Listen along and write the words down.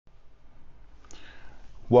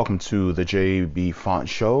Welcome to the JB Font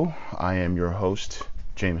Show. I am your host,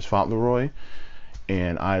 James Fauntleroy,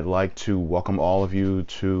 and I'd like to welcome all of you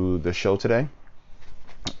to the show today.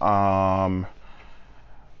 As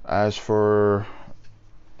for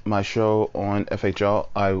my show on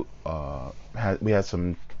FHL, we had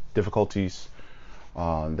some difficulties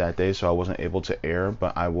that day, so I wasn't able to air,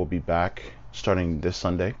 but I will be back starting this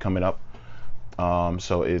Sunday coming up.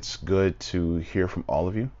 So it's good to hear from all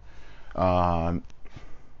of you.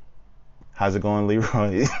 How's it going,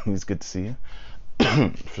 Leroy? It's good to see you.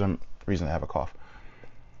 For some reason, I have a cough.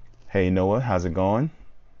 Hey, Noah, how's it going?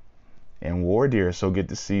 And War Deer, so good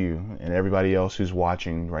to see you, and everybody else who's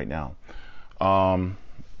watching right now.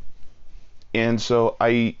 And so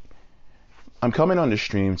I'm coming on the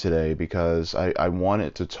stream today because I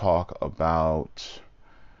wanted to talk about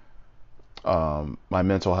my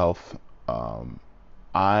mental health.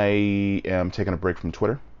 I am taking a break from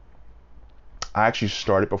Twitter. I actually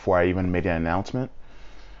started before I even made an announcement,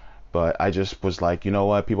 but I just was like, you know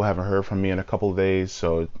what, people haven't heard from me in a couple of days,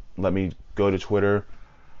 so let me go to Twitter,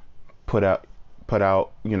 put out,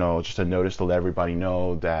 just a notice to let everybody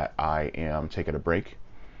know that I am taking a break.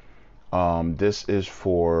 This is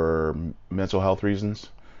for mental health reasons.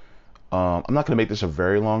 I'm not going to make this a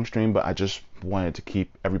very long stream, but I just wanted to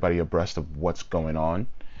keep everybody abreast of what's going on.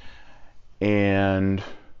 And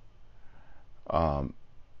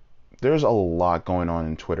there's a lot going on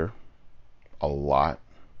in Twitter, a lot.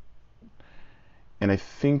 And I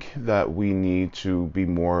think that we need to be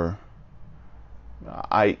more,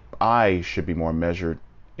 I should be more measured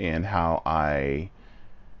in how I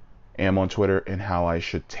am on Twitter and how I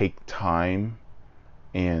should take time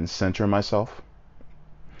and center myself.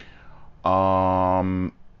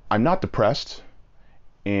 I'm not depressed,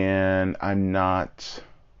 and I'm not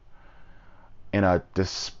in a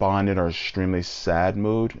despondent or extremely sad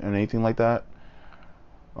mood and anything like that.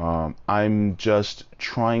 I'm just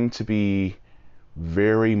trying to be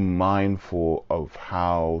very mindful of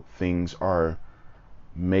how things are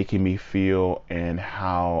making me feel and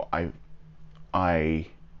how I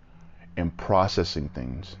am processing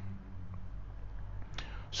things.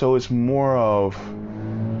 So it's more of,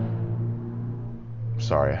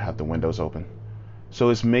 sorry, I have the windows open. So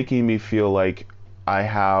it's making me feel like I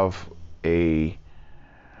have a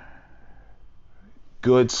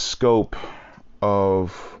good scope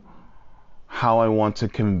of how I want to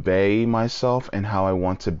convey myself and how I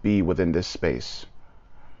want to be within this space.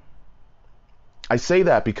 I say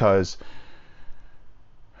that because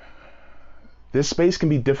this space can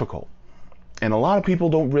be difficult. And a lot of people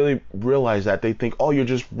don't really realize that. They think, oh, you're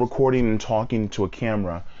just recording and talking to a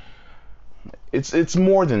camera. It's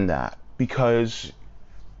more than that, because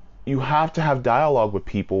you have to have dialogue with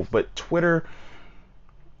people, but Twitter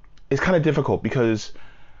is kind of difficult because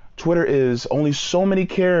Twitter is only so many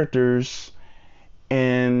characters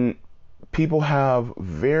and people have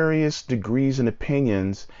various degrees and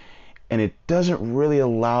opinions, and it doesn't really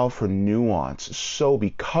allow for nuance. So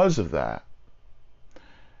because of that,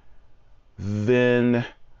 then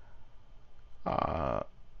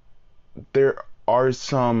there are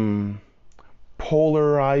some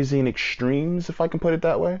polarizing extremes, if I can put it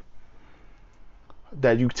that way,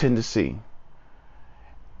 that you tend to see.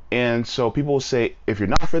 And so people will say, if you're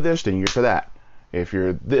not for this, then you're for that. If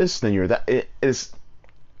you're this, then you're that. It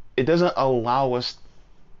doesn't allow us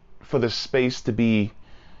for the space to be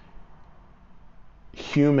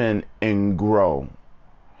human and grow.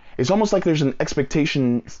 It's almost like there's an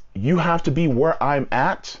expectation, you have to be where I'm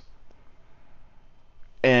at,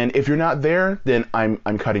 and if you're not there, then I'm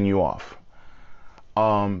cutting you off.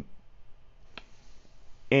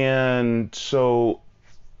 And so,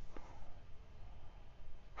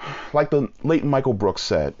 like the late Michael Brooks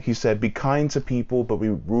said, he said, be kind to people, but be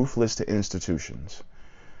ruthless to institutions.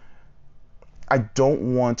 I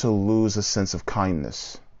don't want to lose a sense of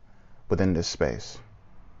kindness within this space.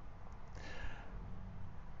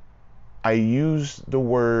 I use the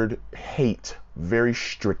word hate very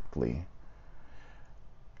strictly.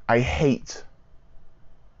 I hate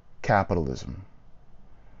capitalism.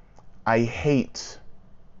 I hate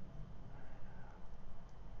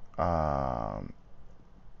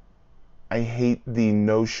the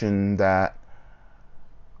notion that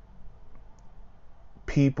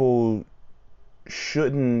people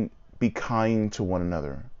shouldn't be kind to one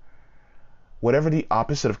another. Whatever the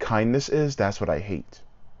opposite of kindness is, that's what I hate.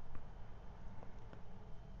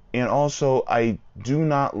 And also, I do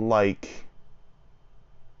not like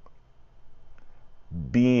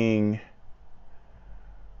being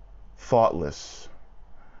thoughtless.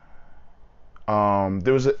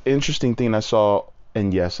 There was an interesting thing I saw,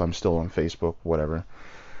 and yes, I'm still on Facebook, whatever.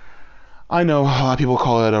 I know a lot of people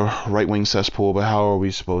call it a right-wing cesspool, but how are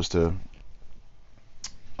we supposed to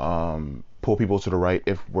pull people to the right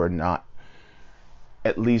if we're not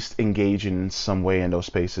at least engaging in some way in those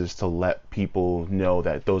spaces to let people know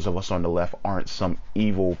that those of us on the left aren't some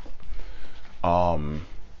evil,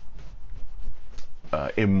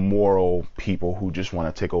 immoral people who just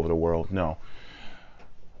want to take over the world. No,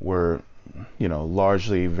 we're,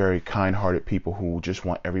 largely very kind-hearted people who just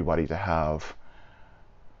want everybody to have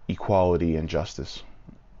equality and justice.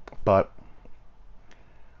 But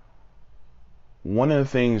one of the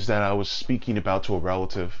things that I was speaking about to a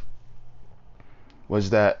relative was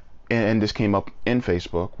that, and this came up in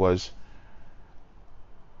Facebook, was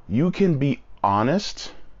you can be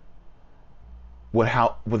honest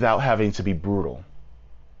without having to be brutal.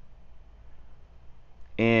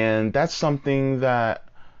 And that's something that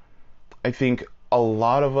I think a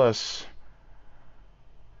lot of us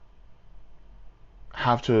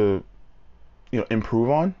have to, improve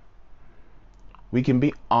on. We can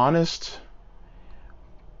be honest.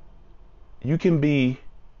 You can be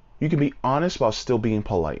honest while still being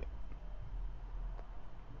polite.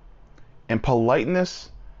 And politeness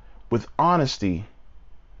with honesty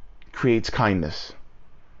creates kindness.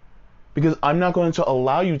 Because I'm not going to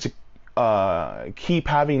allow you to keep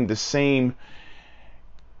having the same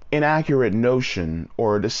inaccurate notion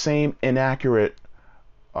or the same inaccurate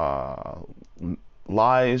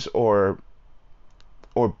lies or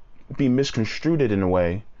be misconstrued in a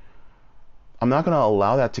way. I'm not going to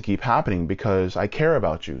allow that to keep happening because I care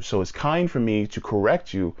about you. So it's kind for me to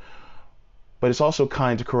correct you, but it's also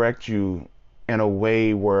kind to correct you in a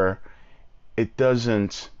way where it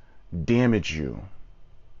doesn't damage you.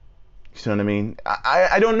 You see what I mean?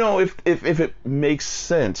 I don't know if it makes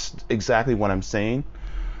sense exactly what I'm saying,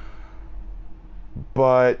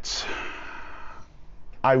 but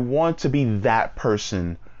I want to be that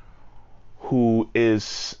person who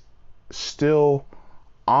is still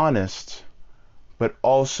honest but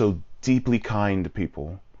also deeply kind to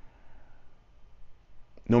people,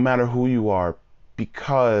 no matter who you are,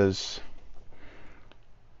 because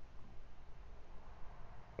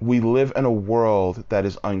we live in a world that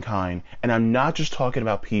is unkind. And I'm not just talking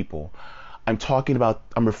about people. I'm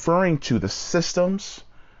referring to the systems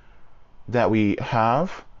that we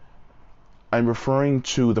have. I'm referring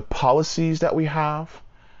to the policies that we have.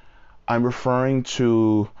 I'm referring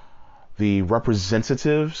to the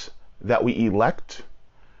representatives that we elect,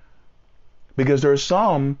 because there are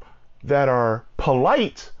some that are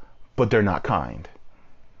polite, but they're not kind.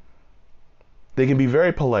 They can be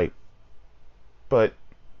very polite, but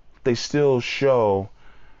they still show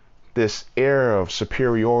this air of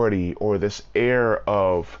superiority or this air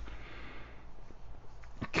of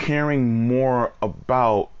caring more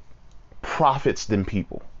about profits than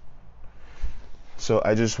people. So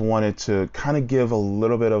I just wanted to kind of give a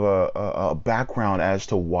little bit of a background as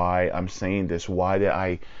to why I'm saying this. Why did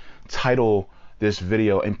I title this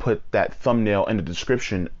video and put that thumbnail in the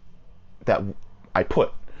description that I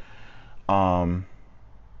put? I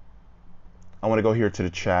want to go here to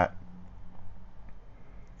the chat.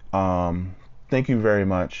 Thank you very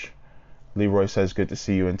much. Leroy says, good to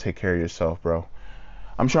see you and take care of yourself, bro.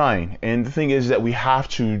 I'm trying. And the thing is that we have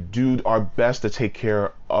to do our best to take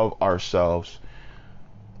care of ourselves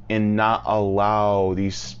and not allow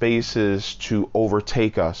these spaces to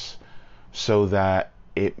overtake us so that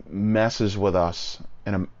it messes with us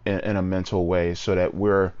in a mental way, so that we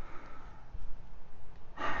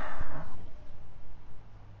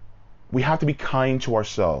have to be kind to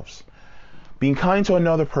ourselves. Being kind to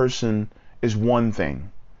another person is one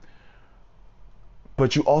thing,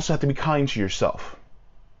 but you also have to be kind to yourself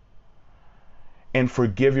and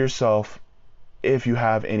forgive yourself if you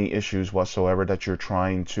have any issues whatsoever that you're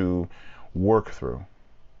trying to work through.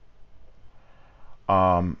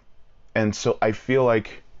 And so I feel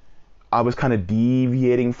like I was kind of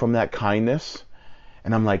deviating from that kindness,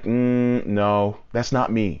 and I'm like, no, that's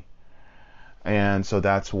not me. And so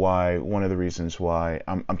that's why, one of the reasons why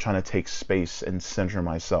I'm trying to take space and center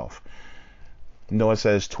myself. Noah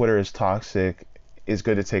says Twitter is toxic. It's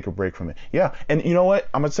good to take a break from it. Yeah, and you know what?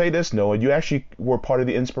 I'm gonna say this, Noah. You actually were part of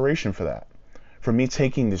the inspiration for that. For me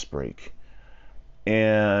taking this break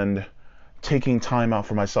and taking time out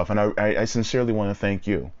for myself. And I sincerely want to thank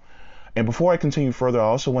you. And before I continue further, I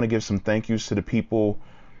also want to give some thank yous to the people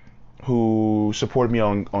who supported me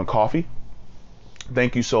on Coffee.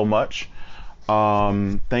 Thank you so much.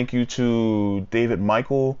 Thank you to David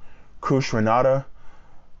Michael, Krush Renata,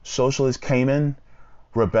 Socialist Cayman,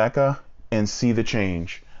 Rebecca, and See the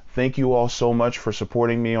Change. Thank you all so much for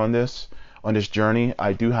supporting me on this journey.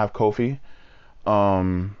 I do have Ko-fi.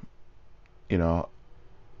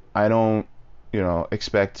 I don't,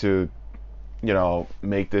 expect to,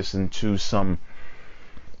 make this into some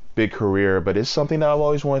big career, but it's something that I've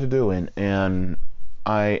always wanted to do, and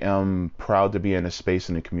I am proud to be in a space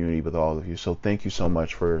in the community with all of you. So thank you so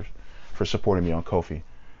much for supporting me on Ko-fi.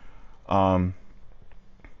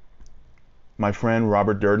 My friend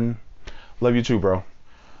Robert Durden, love you too, bro.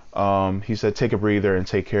 He said, take a breather and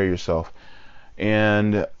take care of yourself.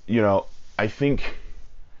 And I think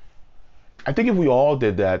if we all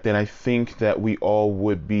did that, then I think that we all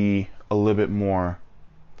would be a little bit more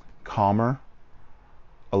calmer,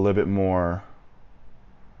 a little bit more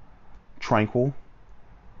tranquil.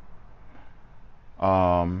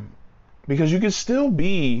 Because you can still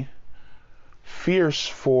be fierce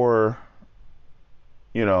for,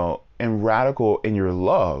 and radical in your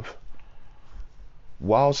love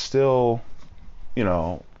while still,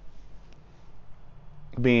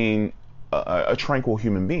 being a tranquil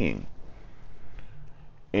human being.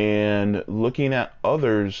 And looking at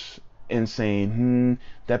others and saying,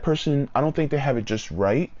 that person, I don't think they have it just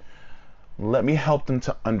right. Let me help them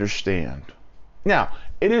to understand. Now,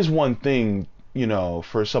 it is one thing,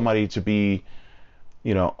 for somebody to be,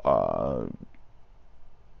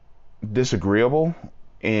 disagreeable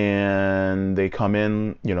and they come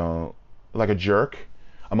in, like a jerk.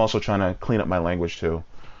 I'm also trying to clean up my language too,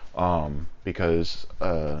 because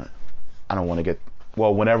I don't want to get,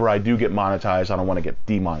 whenever I do get monetized, I don't want to get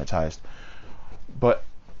demonetized. But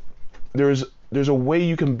there's a way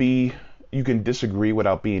you can disagree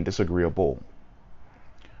without being disagreeable.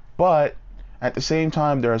 But at the same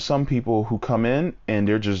time, there are some people who come in and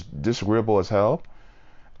they're just disagreeable as hell.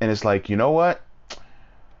 And it's like, you know what?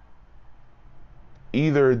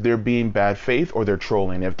 Either they're being bad faith or they're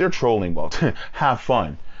trolling. If they're trolling, well, have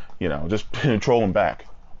fun, just troll them back.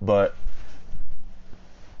 But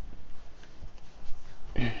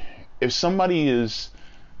if somebody is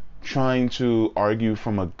trying to argue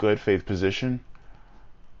from a good faith position,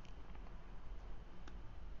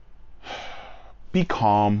 be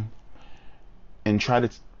calm and try to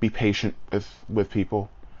be patient with people,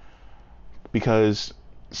 because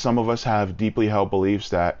some of us have deeply held beliefs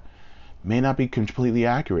that may not be completely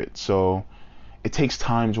accurate. So it takes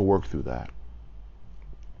time to work through that.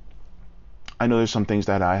 I know there's some things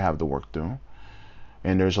that I have to work through,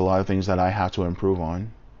 and there's a lot of things that I have to improve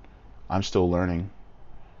on. I'm still learning.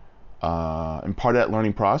 And part of that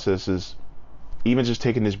learning process is even just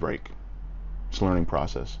taking this break. It's a learning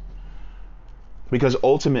process. Because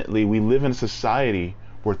ultimately we live in a society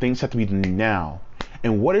where things have to be now.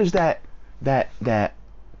 And what is that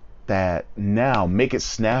now, make it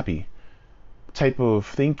snappy type of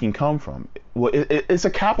thinking come from? Well, it's a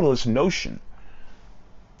capitalist notion.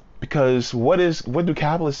 Because what do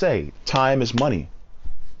capitalists say? Time is money.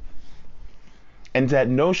 And that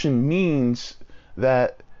notion means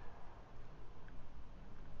that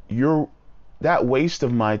that waste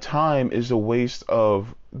of my time is a waste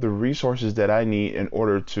of the resources that I need in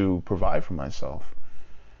order to provide for myself.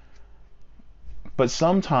 But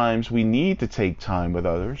sometimes we need to take time with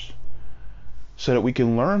others so that we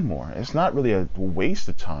can learn more. It's not really a waste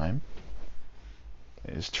of time.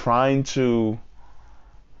 It's trying to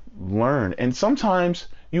learn. And sometimes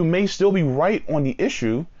you may still be right on the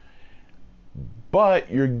issue, but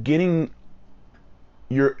you're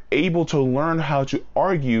able to learn how to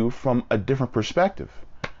argue from a different perspective.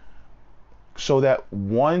 So that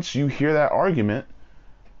once you hear that argument,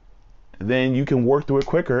 then you can work through it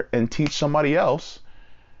quicker and teach somebody else,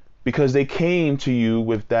 because they came to you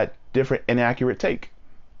with that different inaccurate take.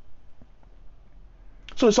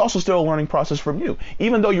 So it's also still a learning process from you.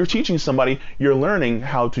 Even though you're teaching somebody, you're learning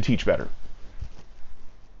how to teach better.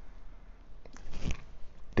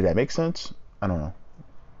 Did that make sense? I don't know.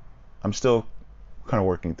 I'm still kind of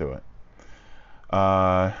working through it.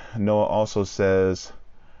 Noah also says,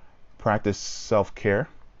 practice self-care.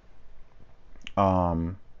 JP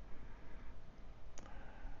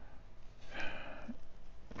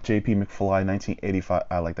McFly 1985,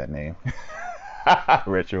 I like that name.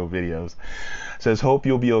 Retro videos. Says, hope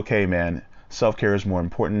you'll be okay, man. Self-care is more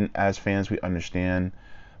important. As fans, we understand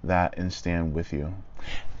that and stand with you.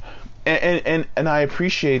 And I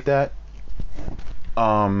appreciate that.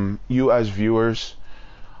 You as viewers,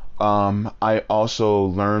 I also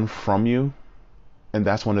learn from you. And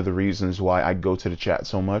that's one of the reasons why I go to the chat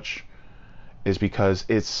so much, is because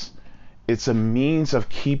it's a means of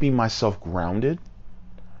keeping myself grounded.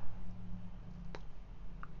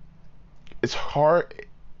 It's hard.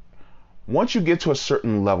 Once you get to a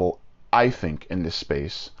certain level, I think, in this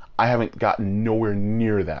space, I haven't gotten nowhere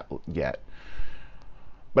near that yet.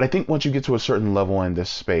 But I think once you get to a certain level in this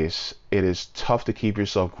space, it is tough to keep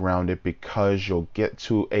yourself grounded because you'll get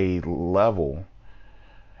to a level,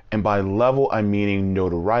 and by level I'm meaning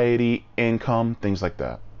notoriety, income, things like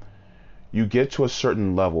that. You get to a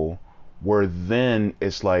certain level where then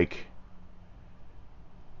it's like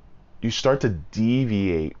you start to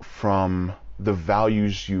deviate from the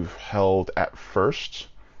values you've held at first.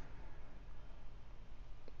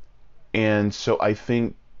 And so I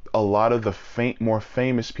think a lot of the more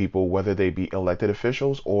famous people, whether they be elected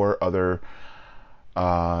officials or other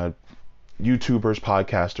YouTubers,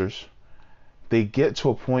 podcasters, they get to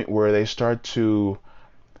a point where they start to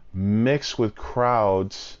mix with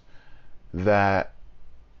crowds that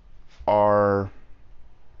are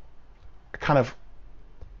kind of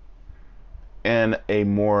in a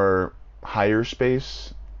more higher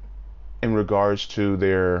space in regards to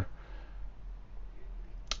their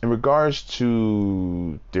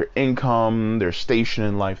income, their station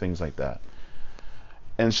in life, things like that.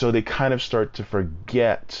 And so they kind of start to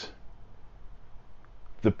forget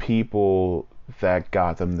the people that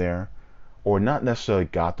got them there, or not necessarily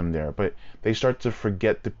got them there, but they start to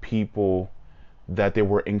forget the people that they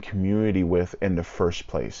were in community with in the first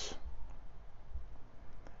place.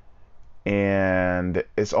 And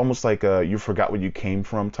it's almost like a you forgot where you came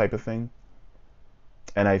from type of thing.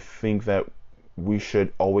 And I think that we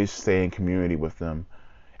should always stay in community with them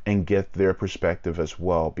and get their perspective as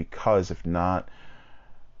well, because if not,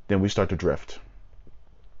 then we start to drift.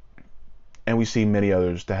 And we see many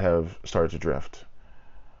others that have started to drift.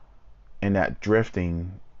 And that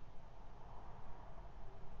drifting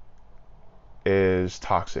is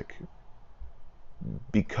toxic,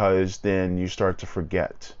 because then you start to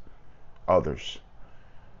forget others.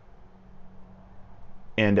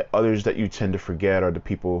 And the others that you tend to forget are the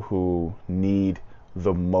people who need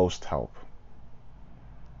the most help.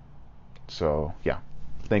 So, yeah,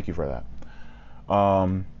 thank you for that.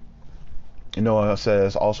 Noah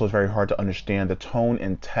says, also it's very hard to understand the tone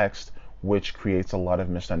in text, which creates a lot of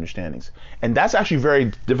misunderstandings. And that's actually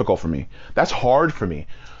very difficult for me. That's hard for me.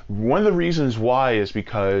 One of the reasons why is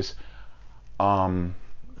because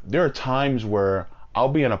there are times where I'll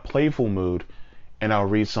be in a playful mood and I'll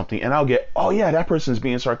read something and I'll get, oh yeah, that person's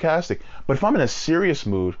being sarcastic. But if I'm in a serious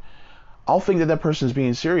mood, I'll think that that person's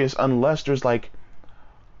being serious unless there's like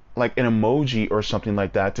an emoji or something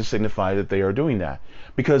like that to signify that they are doing that.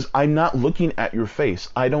 Because I'm not looking at your face.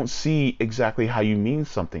 I don't see exactly how you mean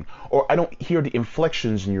something, or I don't hear the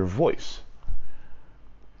inflections in your voice.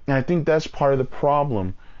 And I think that's part of the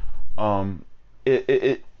problem.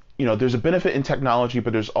 There's a benefit in technology,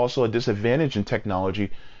 but there's also a disadvantage in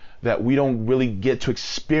technology, that we don't really get to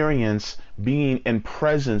experience being in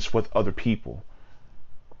presence with other people.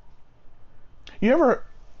 You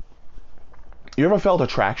ever felt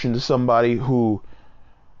attraction to somebody who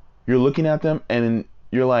you're looking at them and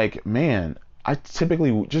you're like, man, I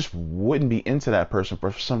typically just wouldn't be into that person,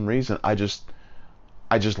 but for some reason I just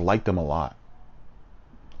like them a lot.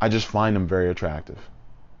 I just find them very attractive.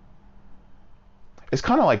 It's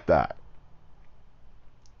kind of like that.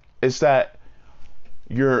 It's that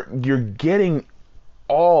you're getting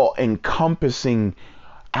all encompassing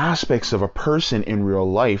aspects of a person in real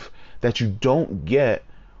life that you don't get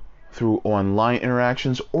through online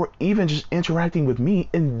interactions, or even just interacting with me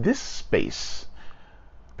in this space.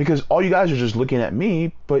 Because all you guys are just looking at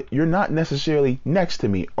me, but you're not necessarily next to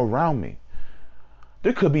me, around me.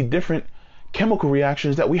 There could be different chemical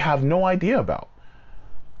reactions that we have no idea about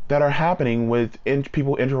that are happening with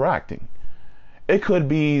people interacting. It could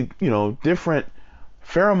be, different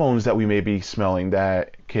pheromones that we may be smelling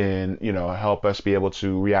that can, help us be able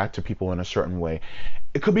to react to people in a certain way.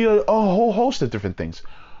 It could be a whole host of different things.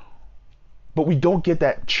 But we don't get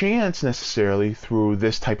that chance necessarily through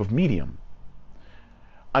this type of medium.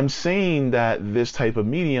 I'm saying that this type of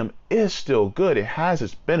medium is still good. It has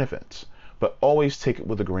its benefits, but always take it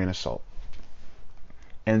with a grain of salt.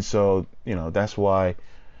 And so, that's why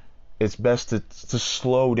it's best to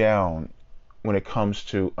slow down when it comes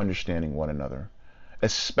to understanding one another,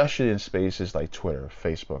 especially in spaces like Twitter,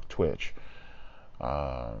 Facebook, Twitch,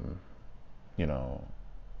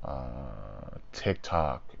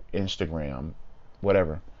 TikTok, Instagram,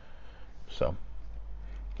 whatever. So,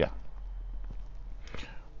 yeah.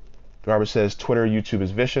 Robert says, Twitter, YouTube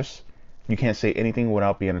is vicious. You can't say anything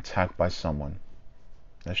without being attacked by someone.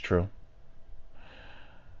 That's true.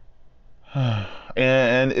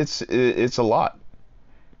 And it's a lot.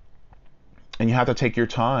 And you have to take your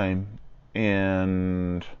time,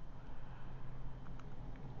 and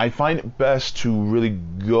I find it best to really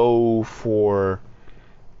go for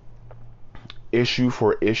issue,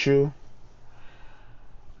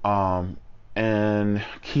 and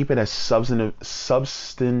keep it as substantive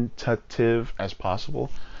as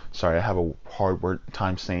possible. Sorry, I have a hard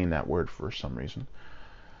time saying that word for some reason.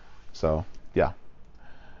 So, yeah.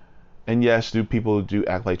 And yes, people do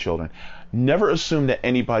act like children. Never assume that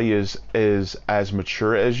anybody is as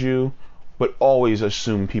mature as you, but always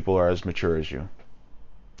assume people are as mature as you.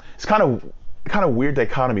 It's kind of weird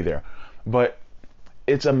dichotomy there, but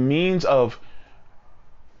it's a means of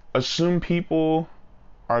assume people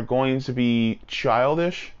are going to be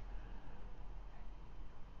childish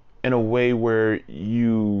in a way where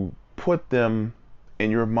you put them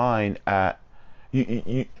in your mind at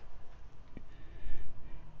you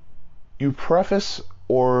preface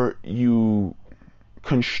or you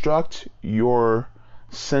construct your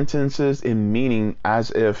sentences in meaning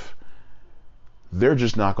as if they're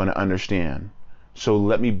just not going to understand. So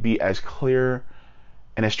let me be as clear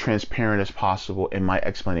and as transparent as possible in my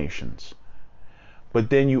explanations. But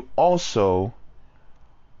then you also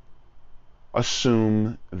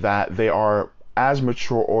assume that they are as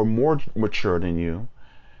mature or more mature than you,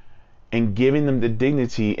 and giving them the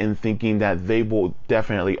dignity in thinking that they will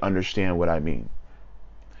definitely understand what I mean.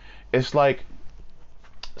 It's like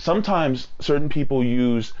sometimes certain people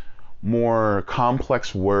use more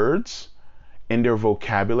complex words in their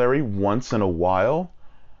vocabulary once in a while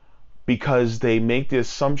because they make the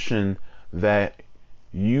assumption that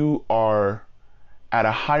you are at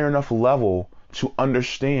a higher enough level to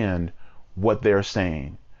understand what they're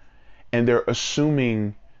saying. And they're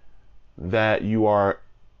assuming that you are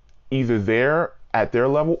either there at their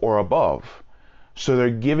level or above. So they're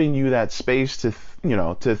giving you that space to,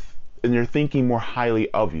 and they're thinking more highly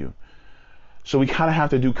of you. So we kind of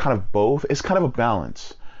have to do kind of both. It's kind of a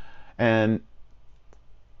balance. But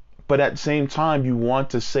at the same time, you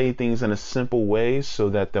want to say things in a simple way so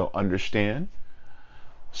that they'll understand.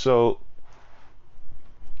 So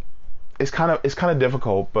it's kind of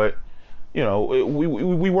difficult, but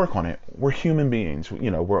we work on it. We're human beings.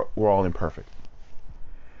 We're all imperfect.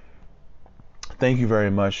 Thank you very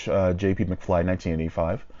much, JP McFly,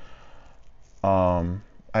 1985.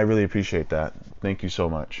 I really appreciate that. Thank you so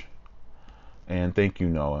much. And thank you,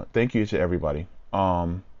 Noah. Thank you to everybody.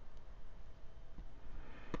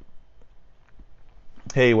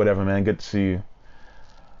 Hey, whatever, man. Good to see you.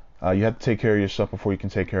 You have to take care of yourself before you can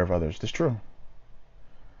take care of others. That's true.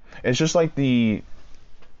 It's just like the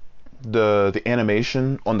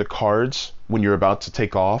animation on the cards when you're about to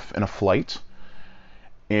take off in a flight.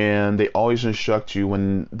 And they always instruct you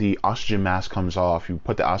when the oxygen mask comes off, you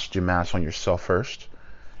put the oxygen mask on yourself first,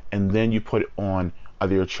 and then you put it on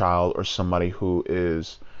either your child or somebody who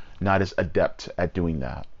is not as adept at doing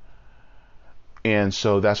that. And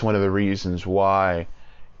so that's one of the reasons why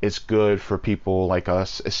it's good for people like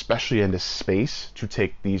us, especially in this space, to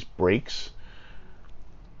take these breaks,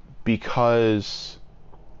 because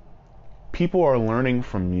people are learning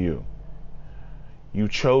from you. You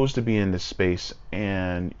chose to be in this space,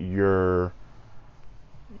 and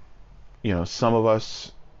some of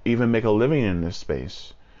us even make a living in this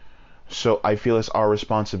space. So I feel it's our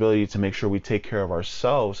responsibility to make sure we take care of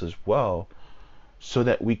ourselves as well, so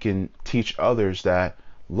that we can teach others that,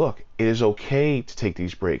 look, it is okay to take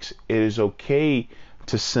these breaks. It is okay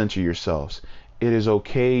to center yourselves. It is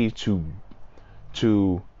okay to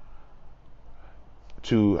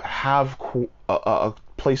have a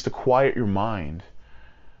place to quiet your mind.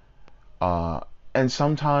 And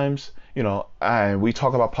sometimes, we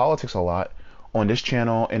talk about politics a lot on this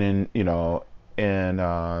channel and in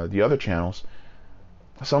the other channels.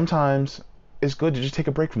 Sometimes it's good to just take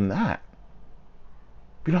a break from that.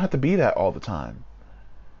 We don't have to be that all the time.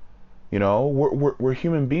 We're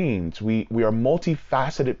human beings. We are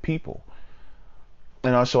multifaceted people.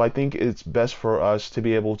 And also I think it's best for us to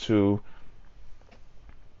be able to,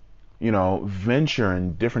 venture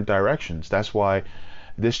in different directions. That's why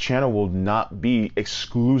this channel will not be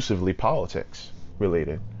exclusively politics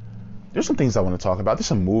related. There's some things I want to talk about. There's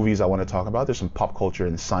some movies I want to talk about. There's some pop culture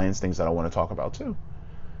and science things that I want to talk about too.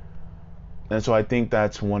 And so I think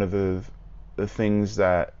that's one of the things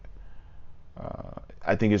that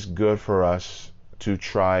I think is good for us to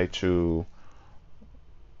try to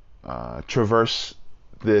traverse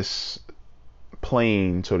this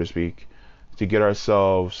plane, so to speak, to get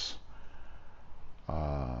ourselves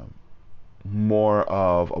more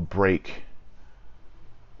of a break,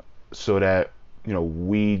 so that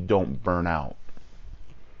we don't burn out.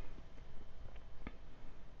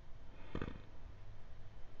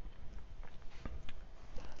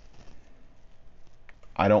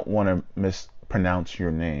 I don't want to mispronounce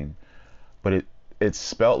your name, but it's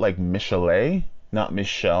spelled like Michelet, not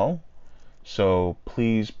Michelle. So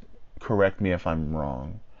please correct me if I'm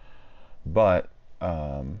wrong. But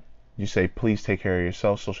you say, please take care of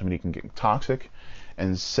yourself. Social media can get toxic,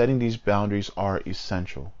 and setting these boundaries are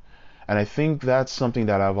essential. And I think that's something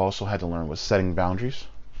that I've also had to learn, was setting boundaries.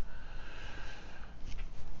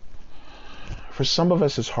 For some of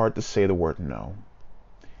us, it's hard to say the word no,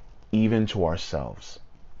 even to ourselves.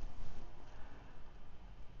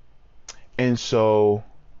 And so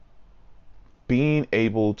being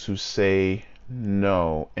able to say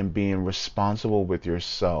no and being responsible with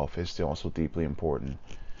yourself is still also deeply important.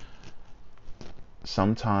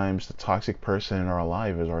 Sometimes the toxic person in our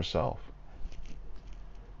life is ourselves.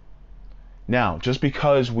 Now, just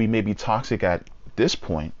because we may be toxic at this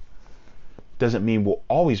point doesn't mean we'll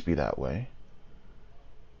always be that way.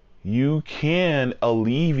 You can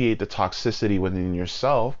alleviate the toxicity within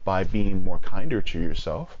yourself by being more kinder to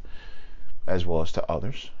yourself as well as to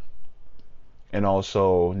others, and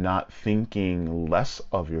also not thinking less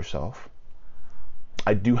of yourself.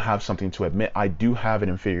 I do have something to admit. I do have an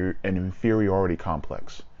inferiority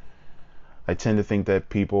complex. I tend to think that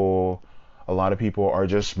a lot of people are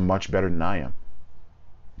just much better than I am.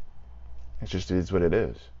 It just is what it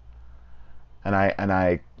is. And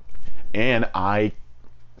I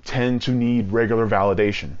tend to need regular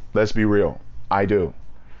validation. Let's be real. I do.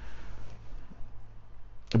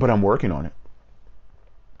 But I'm working on it.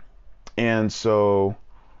 And so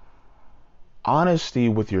honesty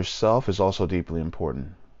with yourself is also deeply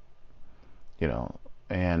important.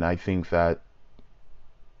 And I think that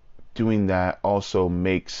doing that also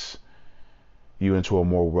makes you into a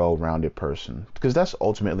more well-rounded person, because that's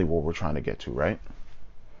ultimately what we're trying to get to, right?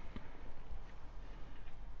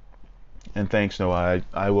 And thanks, Noah.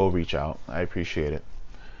 I will reach out. I appreciate it.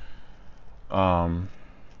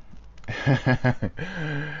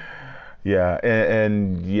 Yeah,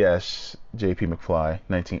 and yes, J.P. McFly,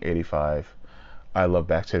 1985. I love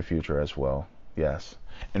Back to the Future as well. Yes.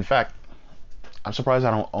 In fact, I'm surprised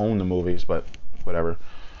I don't own the movies, but whatever.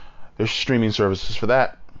 There's streaming services for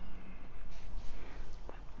that.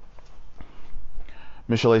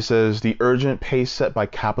 Michelle says, the urgent pace set by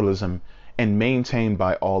capitalism and maintained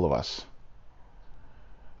by all of us.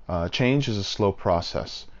 Change is a slow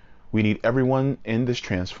process. We need everyone in this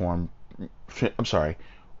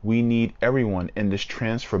we need everyone in this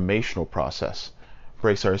transformational process.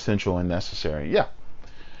 Breaks are essential and necessary. Yeah.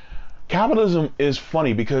 Capitalism is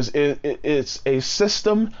funny because it's a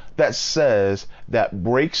system that says that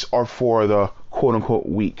breaks are for the quote unquote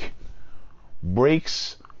weak.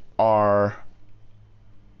 Breaks are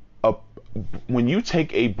when you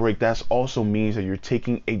take a break, that also means that you're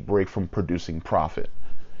taking a break from producing profit.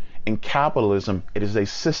 In capitalism, it is a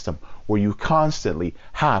system where you constantly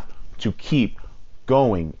have to keep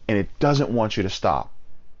going, and it doesn't want you to stop.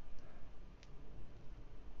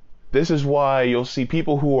 This is why you'll see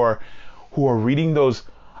people who are reading those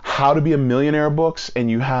How to Be a Millionaire books, and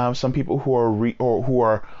you have some people who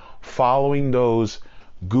are following those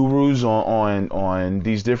gurus on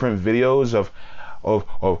these different videos of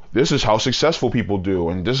this is how successful people do,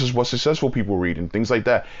 and this is what successful people read, and things like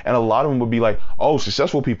that. And a lot of them would be like, oh,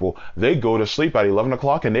 successful people, they go to sleep at 11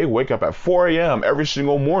 o'clock and they wake up at 4 a.m. every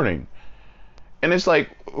single morning. And it's like,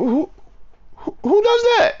 who does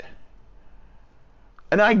that?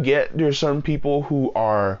 And I get there's certain people who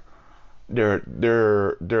are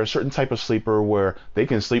they're a certain type of sleeper where they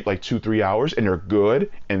can sleep like 2-3 hours and they're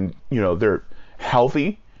good, and they're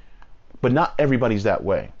healthy, but not everybody's that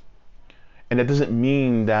way. And that doesn't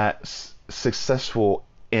mean that's successful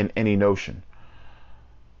in any notion,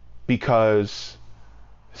 because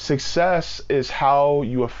success is how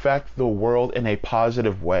you affect the world in a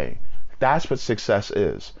positive way. That's what success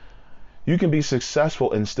is. You can be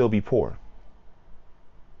successful and still be poor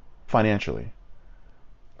financially.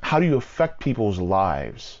 How do you affect people's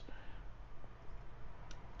lives?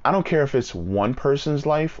 I don't care if it's one person's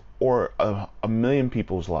life or a million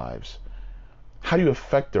people's lives. How do you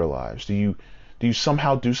affect their lives? Do you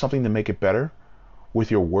somehow do something to make it better with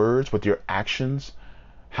your words, with your actions,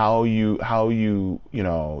 how you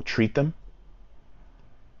treat them?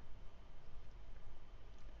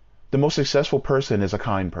 The most successful person is a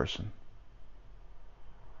kind person.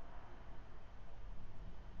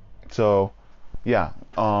 So, yeah,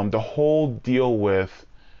 the whole deal with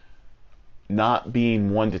not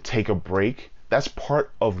being one to take a break, that's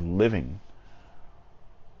part of living.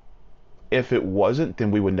 If it wasn't,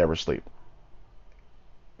 then we would never sleep.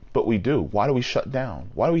 But we do. Why do we shut down?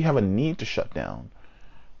 Why do we have a need to shut down?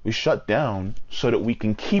 We shut down so that we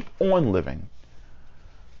can keep on living.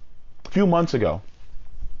 A few months ago,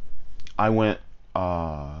 I went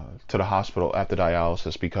to the hospital after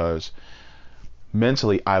dialysis because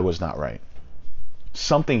mentally I was not right.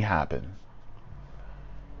 Something happened.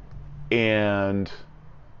 and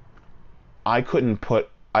I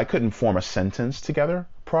couldn't form a sentence together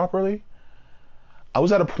properly. I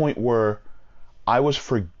was at a point where I was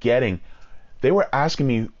forgetting. They were asking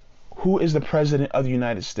me, who is the president of the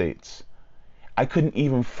United States? I couldn't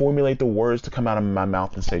even formulate the words to come out of my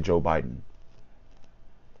mouth and say Joe Biden.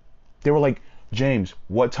 They were like, James,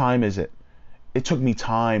 what time is it? It took me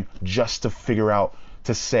time just to figure out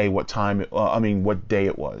to say what day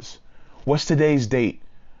it was. What's today's date?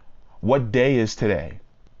 What day is today?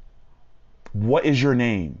 What is your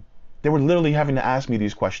name? They were literally having to ask me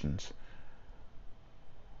these questions.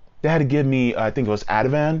 They had to give me, I think it was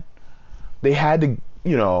Ativan. They had to,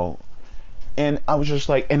 and I was just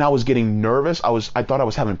like, and I was getting nervous. I thought I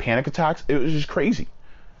was having panic attacks. It was just crazy.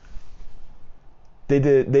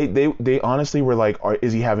 They honestly were like,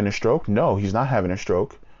 is he having a stroke? No, he's not having a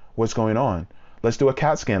stroke. What's going on? Let's do a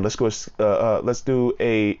CAT scan. Let's do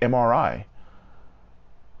a MRI.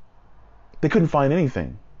 They couldn't find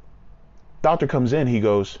anything. Doctor comes in, he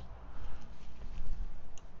goes,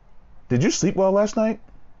 did you sleep well last night?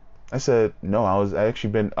 I said, no, I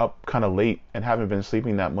actually been up kind of late and haven't been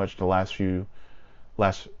sleeping that much the last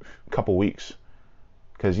couple weeks.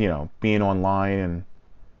 Because, being online and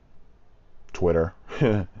Twitter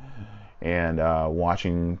and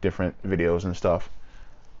watching different videos and stuff.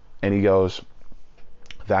 And he goes,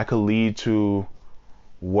 that could lead to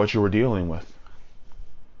what you were dealing with.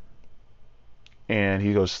 And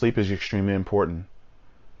he goes, sleep is extremely important.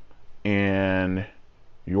 And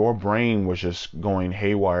your brain was just going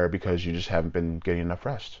haywire because you just haven't been getting enough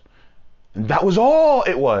rest. And that was all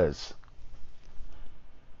it was.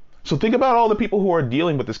 So think about all the people who are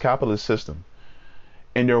dealing with this capitalist system.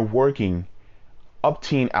 And they're working up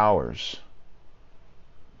teen hours.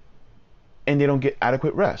 And they don't get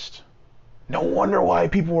adequate rest. No wonder why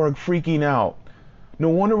people are freaking out. No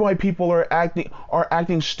wonder why people are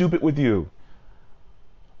acting stupid with you.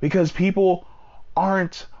 Because people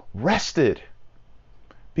aren't rested.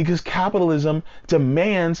 Because capitalism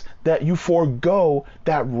demands that you forego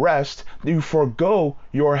that rest, that you forego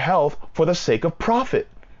your health for the sake of profit.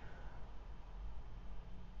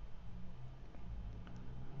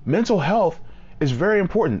 Mental health is very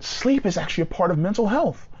important. Sleep is actually a part of mental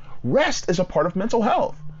health. Rest is a part of mental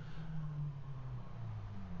health.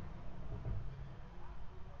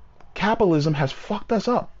 Capitalism has fucked us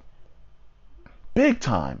up. Big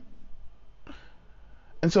time.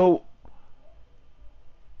 And so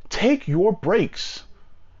take your breaks.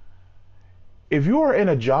 If you are in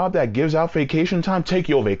a job that gives out vacation time, take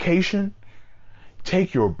your vacation.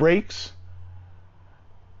 Take your breaks.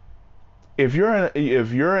 If you're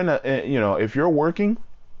working,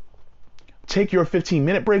 take your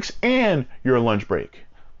 15-minute breaks and your lunch break.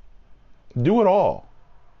 Do it all.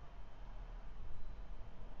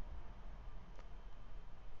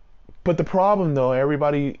 But the problem, though,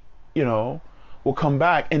 everybody, will come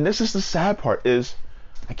back. And this is the sad part, is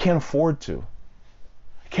I can't afford to.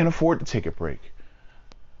 I can't afford to take a break.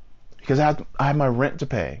 Because I have my rent to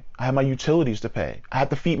pay. I have my utilities to pay. I have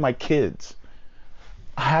to feed my kids.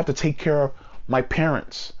 I have to take care of my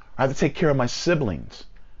parents. I have to take care of my siblings.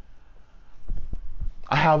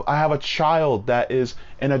 I have a child that is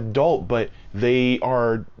an adult, but they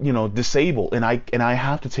are, disabled, and I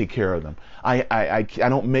have to take care of them. I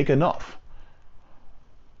don't make enough.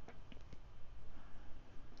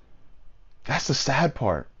 That's the sad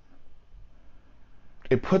part.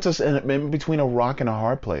 It puts us in between a rock and a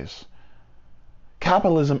hard place.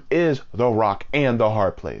 Capitalism is the rock and the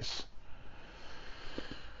hard place.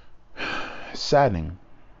 Saddening.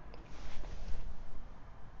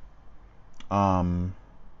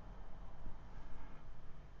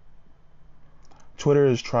 Twitter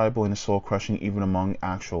is tribal and soul crushing even among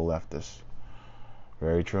actual leftists.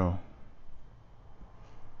 Very true.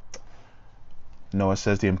 Noah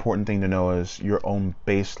says the important thing to know is your own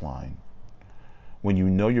baseline. When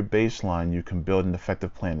you know your baseline, you can build an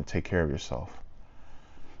effective plan to take care of yourself.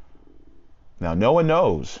 Now, Noah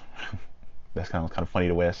knows. That's kind of funny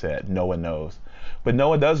the way I said it. Noah knows. But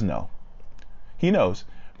Noah does know. He knows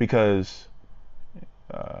because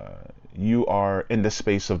you are in the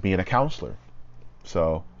space of being a counselor.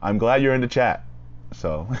 So I'm glad you're in the chat.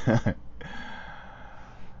 So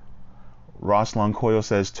Ross Loncoyo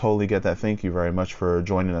says, totally get that. Thank you very much for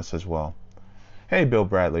joining us as well. Hey, Bill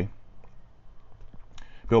Bradley.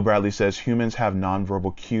 Bill Bradley says, humans have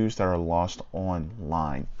nonverbal cues that are lost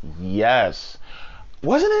online. Yes.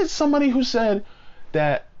 Wasn't it somebody who said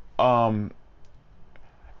that 85%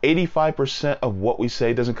 of what we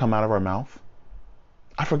say doesn't come out of our mouth?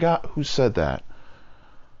 I forgot who said that.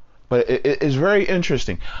 But it is very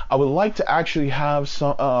interesting. I would like to actually have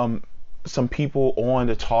some people on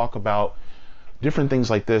to talk about different things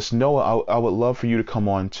like this. Noah, I would love for you to come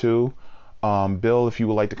on too. Bill, if you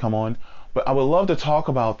would like to come on. But I would love to talk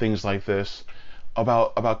about things like this,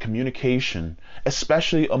 about communication,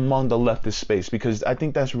 especially among the leftist space, because I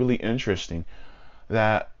think that's really interesting.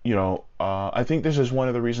 That, I think this is one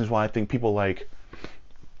of the reasons why I think people like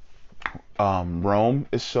Rome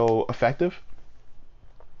is so effective,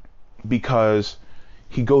 because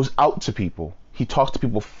he goes out to people. He talks to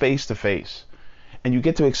people face to face, and you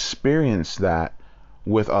get to experience that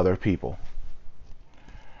with other people.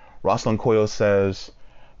 Rosalind Coyle says,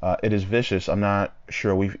 it is vicious. I'm not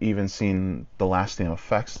sure we've even seen the lasting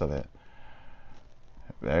effects of it.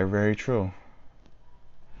 Very, very true.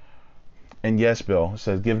 And yes, Bill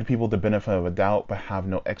says, give people the benefit of a doubt, but have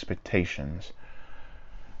no expectations.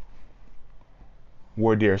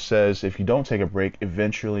 Wardeer says, if you don't take a break,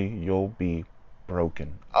 eventually you'll be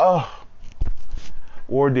broken. Oh,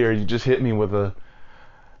 Wardeer, you just hit me with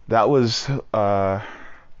that was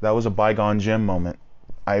a bygone gem moment.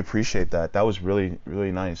 I appreciate that. That was really,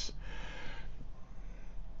 really nice.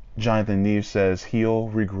 Jonathan Neve says,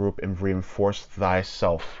 heal, regroup, and reinforce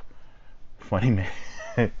thyself. Funny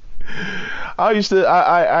man. I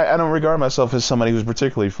don't regard myself as somebody who's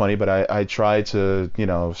particularly funny, but I try to,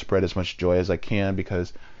 spread as much joy as I can,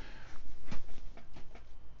 because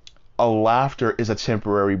a laughter is a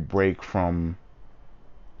temporary break from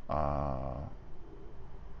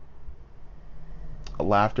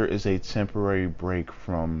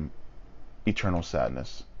eternal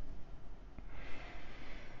sadness.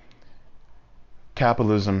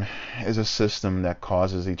 Capitalism is a system that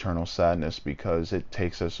causes eternal sadness because it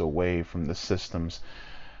takes us away from the systems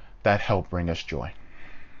that help bring us joy.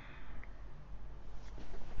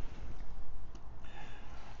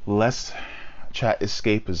 Let's chat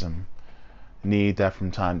escapism. Need that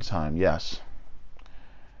from time to time. Yes.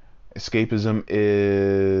 Escapism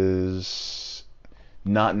is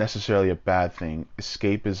not necessarily a bad thing.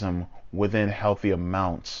 Escapism within healthy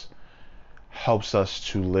amounts helps us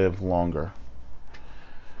to live longer.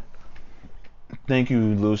 Thank you,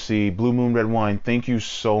 Lucy. Blue Moon Red Wine, thank you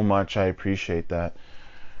so much. I appreciate that.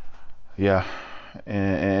 Yeah.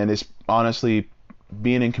 And it's honestly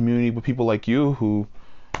being in community with people like you who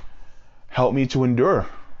help me to endure,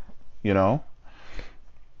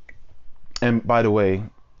 And by the way,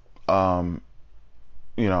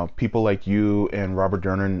 people like you and Robert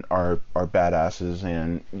Durnan are badasses,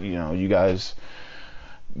 and you guys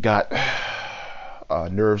got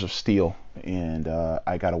nerves of steel, and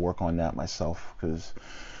I got to work on that myself, because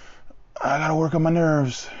I got to work on my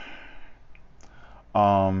nerves.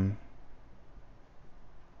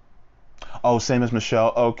 Oh, same as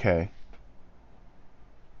Michelle. Okay.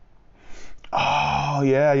 Oh,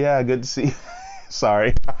 yeah, good to see.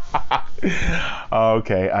 Sorry.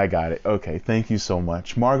 Okay, I got it. Okay, thank you so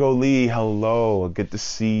much. Margot Lee, hello. Good to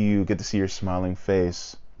see you. Good to see your smiling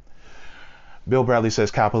face. Bill Bradley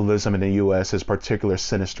says capitalism in the U.S. is particularly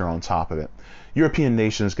sinister on top of it. European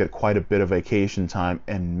nations get quite a bit of vacation time,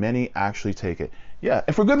 and many actually take it. Yeah,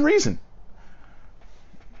 and for good reason.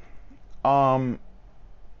 How's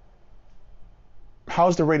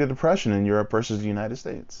the rate of depression in Europe versus the United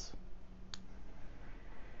States?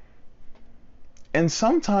 And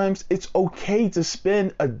sometimes it's okay to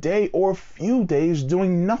spend a day or a few days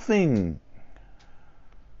doing nothing.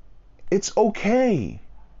 It's okay.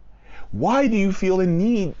 Why do you feel the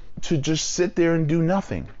need to just sit there and do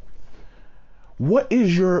nothing? What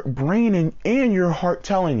is your brain and your heart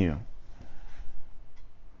telling you?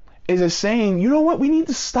 Is it saying, you know what, we need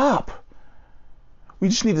to stop. We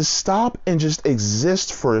just need to stop and just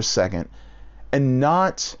exist for a second and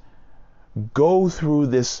not go through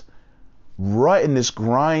this rut and this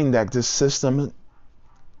grind that this system,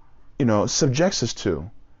 subjects us to.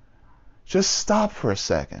 Just stop for a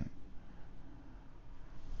second.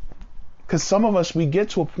 Because some of us, we get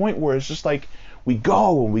to a point where it's just like we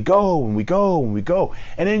go and we go and we go and we go.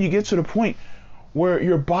 And then you get to the point where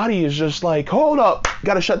your body is just like, hold up,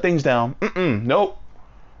 got to shut things down. Nope.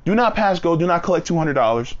 Do not pass go. Do not collect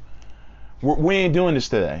 $200. We ain't doing this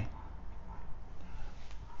today.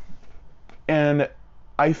 And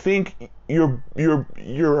I think your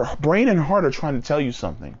brain and heart are trying to tell you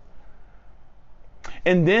something.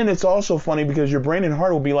 And then it's also funny because your brain and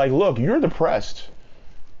heart will be like, look, you're depressed.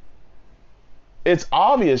 It's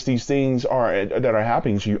obvious these things that are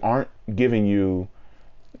happening to you aren't giving you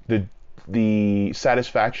the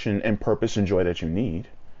satisfaction and purpose and joy that you need.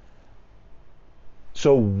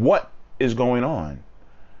 So what is going on?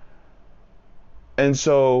 And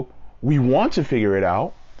so we want to figure it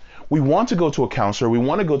out. We want to go to a counselor. We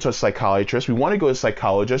want to go to a psychiatrist. We want to go to a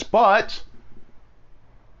psychologist, but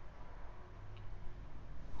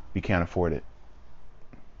We can't afford it.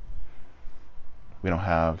 We don't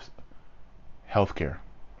have health care.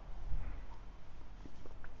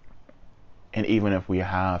 And even if we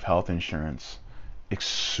have health insurance, it's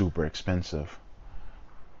super expensive.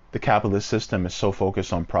 The capitalist system is so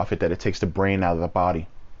focused on profit that it takes the brain out of the body.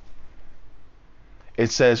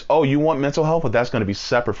 It says, oh, you want mental health? Well, that's going to be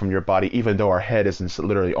separate from your body, even though our head isn't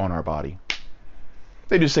literally on our body.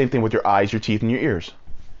 They do the same thing with your eyes, your teeth, and your ears.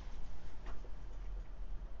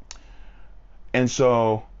 And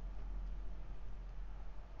so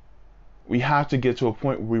we have to get to a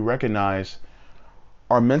point where we recognize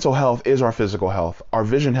our mental health is our physical health. Our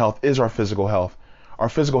vision health is our physical health. Our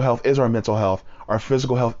physical health is our mental health. Our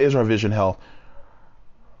physical health is our vision health.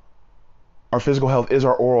 Our physical health is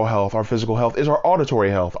our oral health. Our physical health is our auditory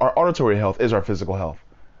health. Our auditory health is our physical health.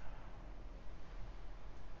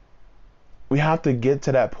 We have to get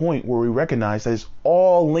to that point where we recognize that it's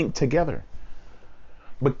all linked together.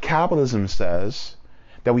 But capitalism says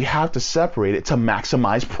that we have to separate it to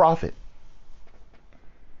maximize profit.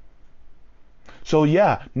 So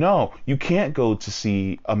yeah, no, you can't go to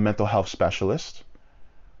see a mental health specialist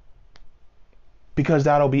because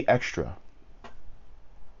that'll be extra.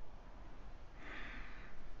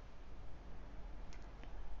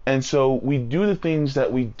 And so we do the things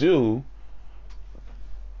that we do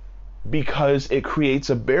because it creates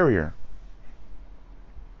a barrier.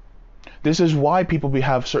 This is why people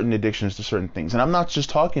have certain addictions to certain things. And I'm not just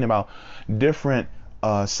talking about different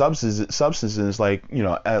substances like,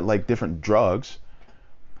 like different drugs.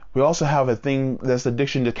 We also have a thing that's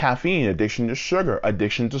addiction to caffeine, addiction to sugar,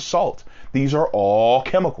 addiction to salt. These are all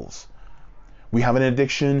chemicals. We have an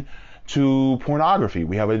addiction to pornography.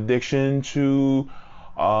 We have an addiction to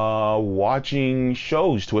watching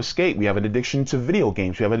shows to escape. We have an addiction to video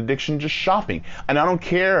games. We have an addiction to shopping. And I don't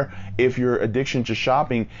care if your addiction to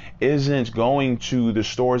shopping isn't going to the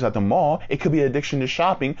stores at the mall. It could be addiction to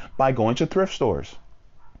shopping by going to thrift stores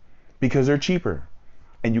because they're cheaper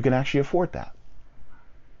and you can actually afford that.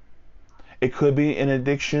 It could be an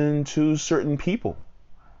addiction to certain people.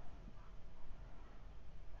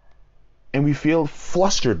 And we feel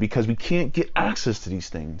flustered because we can't get access to these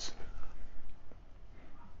things.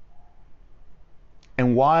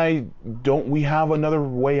 And why don't we have another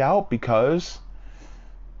way out? Because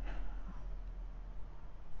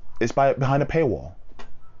it's behind a paywall.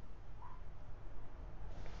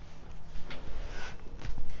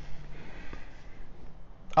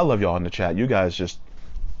 I love y'all in the chat. You guys just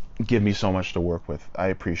give me so much to work with. I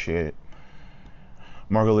appreciate it.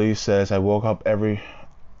 Marguerite says, I wake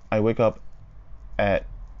up at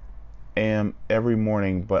AM every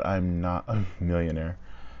morning, but I'm not a millionaire.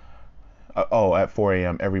 At 4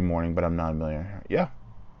 a.m. every morning, but I'm not a millionaire. Yeah.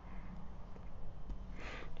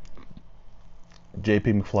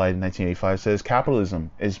 J.P. McFly, 1985, says,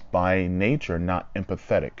 capitalism is by nature not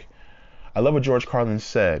empathetic. I love what George Carlin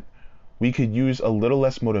said. We could use a little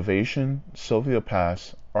less motivation.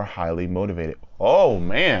 Sociopaths are highly motivated. Oh,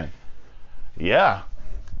 man. Yeah.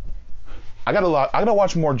 I gotta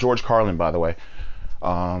watch more George Carlin, by the way.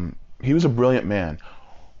 He was a brilliant man.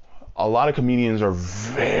 A lot of comedians are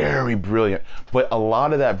very brilliant, but a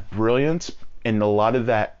lot of that brilliance and a lot of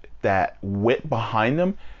that wit behind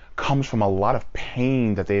them comes from a lot of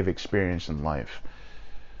pain that they've experienced in life.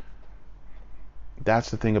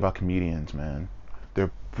 That's the thing about comedians, man.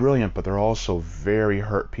 They're brilliant, but they're also very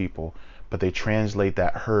hurt people, but they translate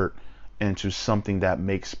that hurt into something that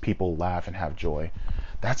makes people laugh and have joy.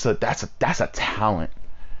 That's a talent.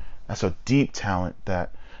 That's a deep talent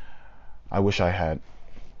that I wish I had.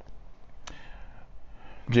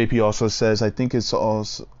 JP also says, I think it's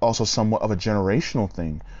also somewhat of a generational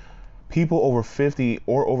thing. People over 50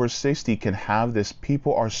 or over 60 can have this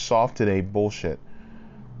people are soft today bullshit.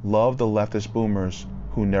 Love the leftist boomers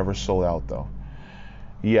who never sold out though.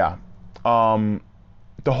 Yeah. The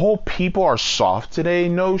whole people are soft today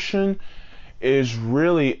notion is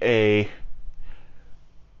really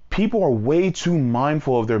people are way too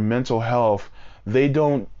mindful of their mental health. They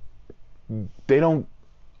don't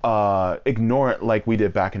ignore it like we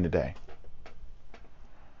did back in the day.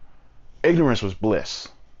 Ignorance was bliss.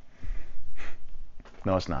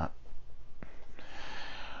 No, it's not.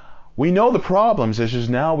 We know the problems. It's just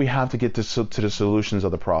now we have to get to the solutions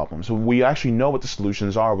of the problems. We actually know what the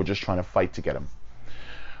solutions are. We're just trying to fight to get them.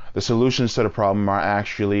 The solutions to the problem are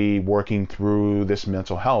actually working through this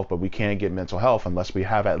mental health, but we can't get mental health unless we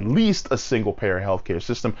have at least a single payer healthcare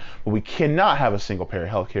system. But we cannot have a single payer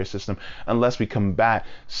healthcare system unless we combat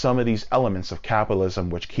some of these elements of capitalism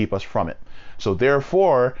which keep us from it. So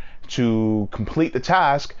therefore, to complete the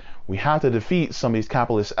task, We have to defeat some of these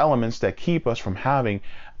capitalist elements that keep us from having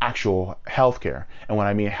actual healthcare. And when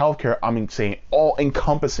I mean healthcare, I mean saying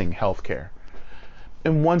all-encompassing healthcare.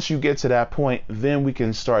 And once you get to that point, then we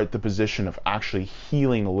can start the position of actually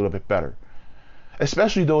healing a little bit better.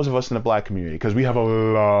 Especially those of us in the black community, because we have a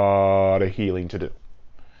lot of healing to do.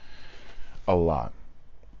 A lot.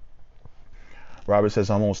 Robert says,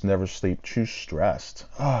 I almost never sleep. Too stressed.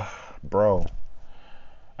 Bro,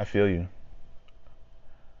 I feel you.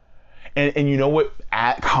 And you know what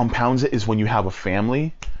compounds it is when you have a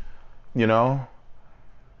family, you know?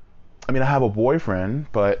 I mean, I have a boyfriend,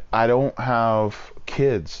 but I don't have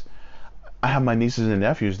kids. I have my nieces and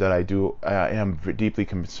nephews that I am deeply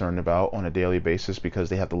concerned about on a daily basis because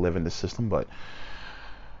they have to live in the system, but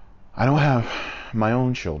I don't have my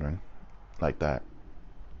own children like that.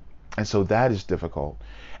 And so that is difficult.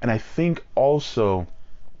 And I think also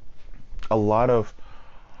a lot of,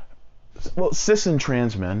 well, cis and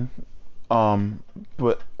trans men,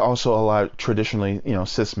 but also a lot of traditionally,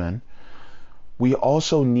 cis men, we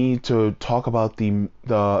also need to talk about the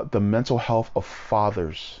mental health of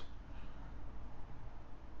fathers.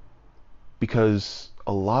 Because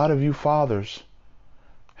a lot of you fathers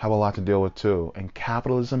have a lot to deal with too. And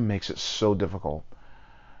capitalism makes it so difficult.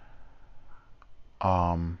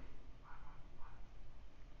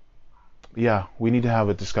 Yeah, we need to have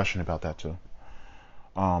a discussion about that too.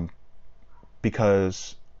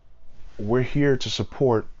 Because we're here to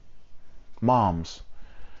support moms.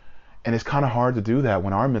 And it's kind of hard to do that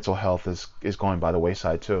when our mental health is going by the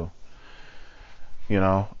wayside too.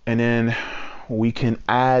 And then we can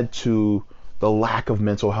add to the lack of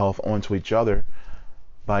mental health onto each other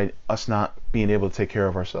by us not being able to take care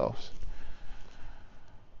of ourselves.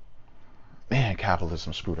 Man,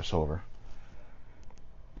 capitalism screwed us over.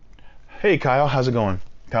 Hey Kyle, how's it going?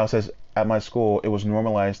 Kyle says, at my school, it was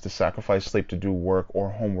normalized to sacrifice sleep to do work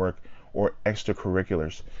or homework or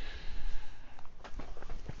extracurriculars.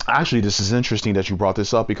 Actually, this is interesting that you brought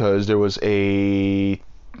this up because there was it's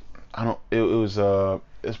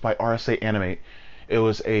by RSA Animate. It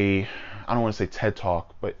was I don't want to say TED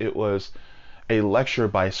Talk, but it was a lecture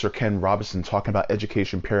by Sir Ken Robinson talking about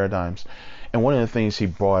education paradigms. And one of the things he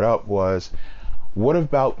brought up was, what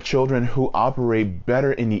about children who operate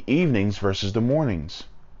better in the evenings versus the mornings?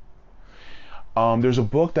 There's a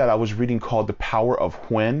book that I was reading called The Power of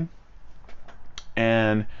When,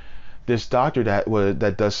 and this doctor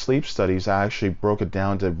that does sleep studies actually broke it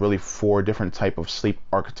down to really 4 different type of sleep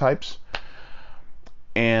archetypes.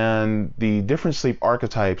 And the different sleep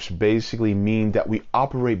archetypes basically mean that we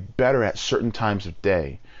operate better at certain times of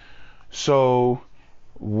day. So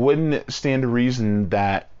wouldn't it stand to reason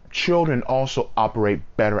that children also operate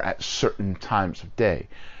better at certain times of day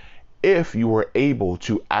if you were able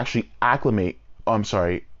to actually acclimate,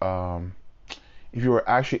 if you were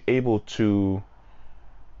actually able to,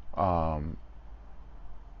 I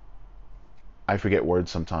forget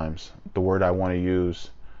words sometimes, the word I want to use,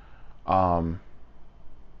 but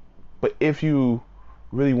if you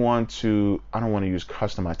really want to, I don't want to use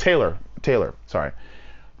customize,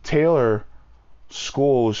 tailor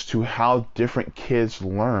schools to how different kids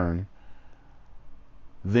learn,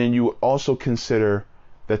 then you also consider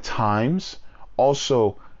the times.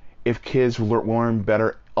 Also, if kids learn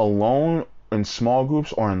better alone, in small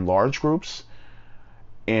groups or in large groups,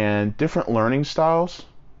 and different learning styles,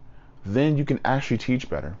 then you can actually teach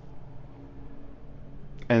better.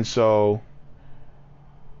 And so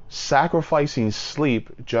sacrificing sleep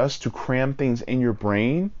just to cram things in your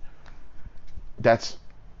brain,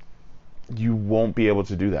 you won't be able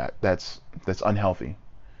to do that. That's unhealthy.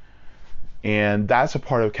 And that's a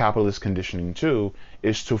part of capitalist conditioning too,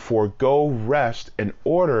 is to forego rest in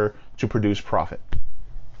order to produce profit.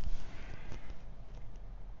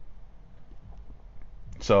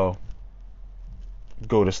 So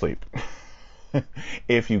go to sleep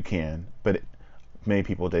if you can, but many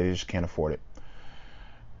people, they just can't afford it.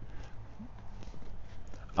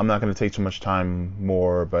 I'm not going to take too much time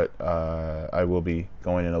more, but I will be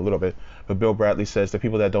going in a little bit. But Bill Bradley says the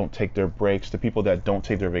people that don't take their breaks, the people that don't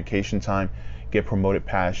take their vacation time, get promoted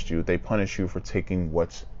past you. They punish you for taking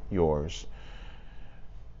what's yours.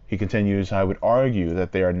 He continues, I would argue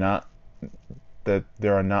that there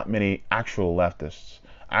are not many actual leftists.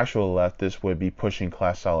 Actual leftists would be pushing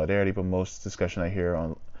class solidarity, but most discussion I hear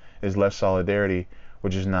on is left solidarity,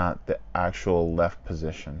 which is not the actual left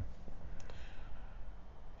position.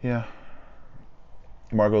 Yeah.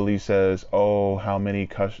 Margot Lee says, oh, how many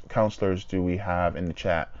counselors do we have in the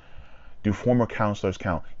chat? Do former counselors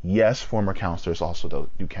count? Yes, former counselors also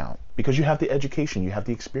do count. Because you have the education, you have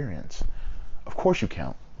the experience. Of course you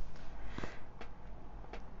count.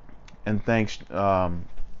 And thanks,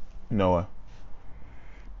 Noah.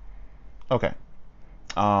 Okay.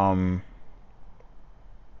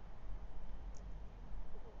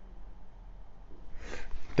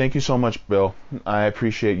 Thank you so much, Bill. I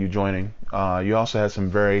appreciate you joining. You also had some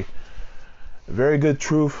very, very good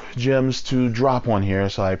truth gems to drop on here,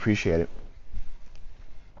 so I appreciate it.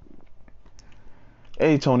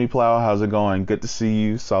 Hey, Tony Plow, how's it going? Good to see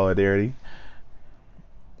you. Solidarity.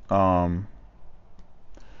 JP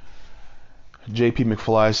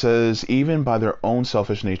McFly says, even by their own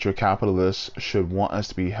selfish nature, capitalists should want us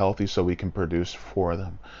to be healthy so we can produce for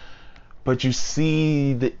them. But you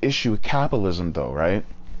see the issue with capitalism, though, right?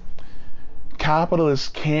 Capitalists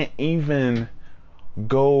can't even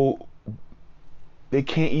go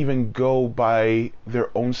by their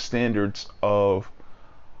own standards of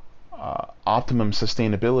optimum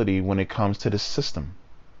sustainability when it comes to the system.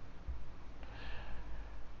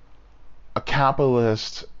 A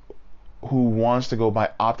capitalist who wants to go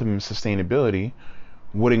by optimum sustainability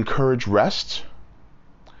would encourage rest.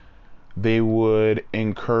 They would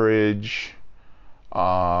encourage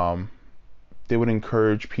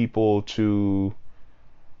people to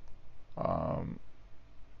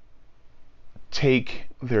take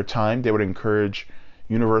their time. They would encourage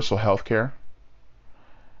universal health care.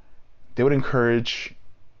 They would encourage,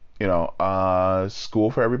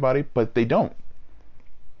 school for everybody, but they don't.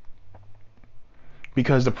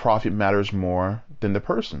 Because the profit matters more than the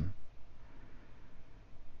person.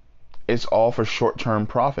 It's all for short-term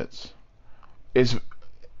profits.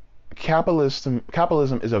 Capitalism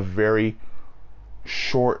is a very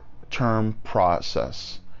short-term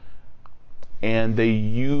process. And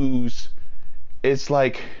it's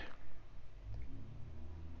like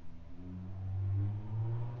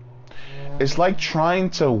trying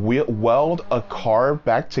to weld a car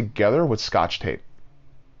back together with Scotch tape.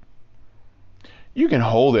 You can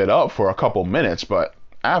hold it up for a couple minutes, but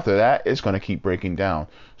after that, it's going to keep breaking down.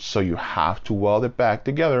 So you have to weld it back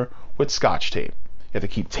together with Scotch tape. You have to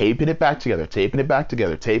keep taping it back together, taping it back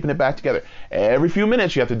together, taping it back together. Every few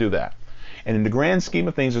minutes, you have to do that. And in the grand scheme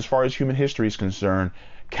of things, as far as human history is concerned,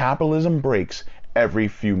 capitalism breaks every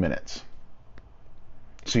few minutes.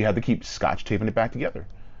 So you have to keep Scotch taping it back together,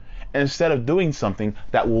 instead of doing something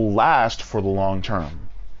that will last for the long term.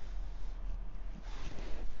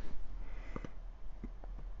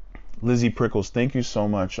 Lizzie Prickles, thank you so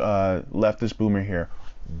much. Leftist Boomer here.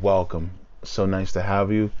 Welcome. So nice to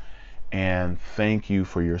have you. And thank you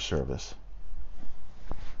for your service.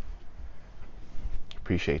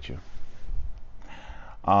 Appreciate you.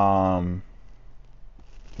 Margot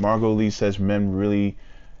Lee says men really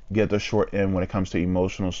get the short end when it comes to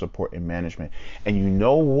emotional support and management. And you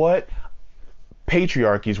know what?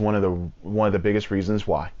 Patriarchy is one of the biggest reasons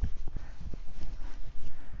why.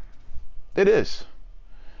 It is.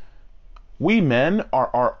 We men are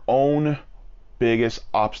our own biggest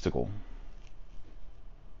obstacle.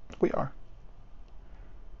 We are.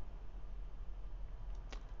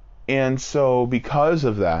 And so because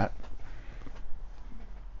of that,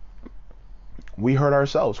 we hurt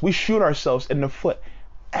ourselves. We shoot ourselves in the foot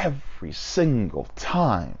every single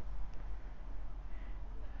time.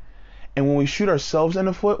 And when we shoot ourselves in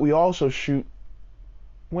the foot, we also shoot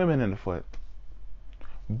women in the foot.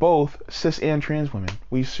 Both cis and trans women.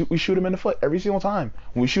 We shoot them in the foot every single time.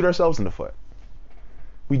 When we shoot ourselves in the foot,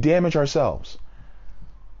 we damage ourselves.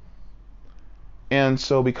 And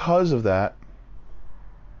so because of that,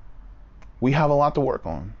 we have a lot to work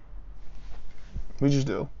on. We just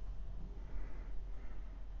do.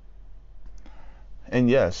 And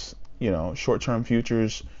yes, short-term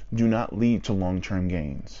futures do not lead to long-term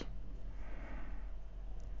gains.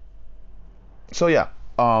 So yeah,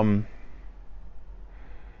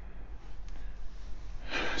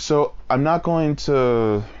 so I'm not going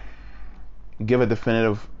to give a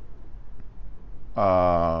definitive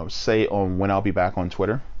say on when I'll be back on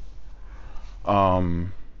Twitter.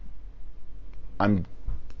 I'm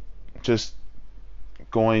just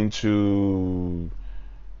going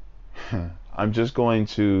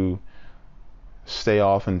to stay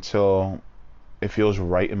off until it feels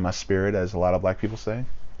right in my spirit, as a lot of black people say.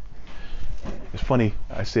 It's funny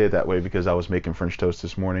I say it that way because I was making French toast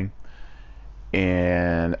this morning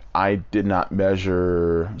and I did not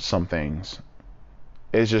measure some things.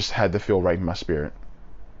 It just had to feel right in my spirit.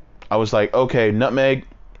 I was like, okay, nutmeg.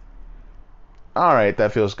 All right,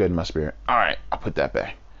 that feels good in my spirit. All right, I'll put that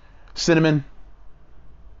back. Cinnamon.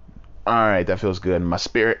 All right, that feels good in my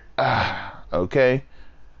spirit. Okay.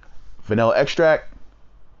 Vanilla extract.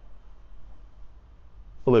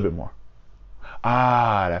 A little bit more.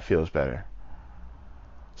 That feels better.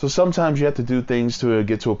 So sometimes you have to do things to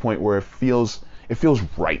get to a point where it feels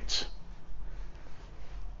right.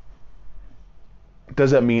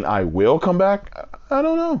 Does that mean I will come back? I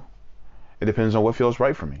don't know. It depends on what feels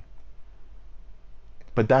right for me.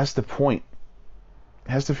 But that's the point.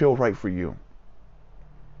 It has to feel right for you.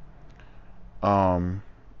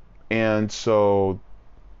 And so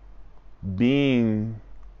being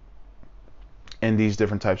in these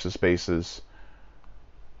different types of spaces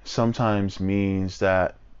sometimes means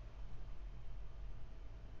that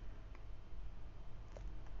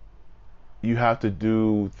you have to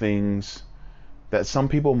do things that some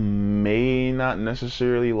people may not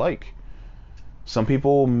necessarily like. Some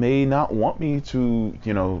people may not want me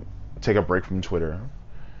to, take a break from Twitter.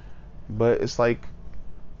 But it's like,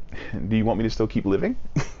 do you want me to still keep living?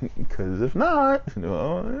 Because if not,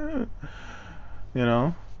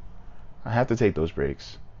 I have to take those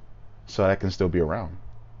breaks so I can still be around.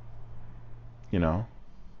 And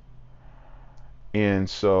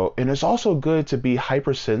it's also good to be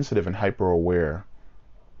hypersensitive and hyper aware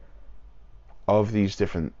of these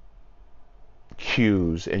different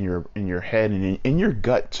cues in your head and in your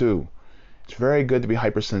gut too. It's very good to be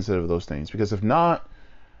hypersensitive of those things, because if not,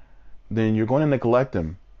 then you're going to neglect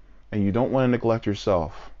them, and you don't want to neglect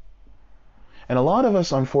yourself. And a lot of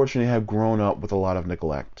us, unfortunately, have grown up with a lot of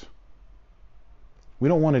neglect. We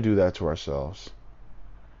don't want to do that to ourselves.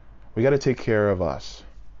 We got to take care of us,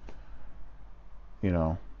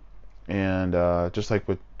 and just like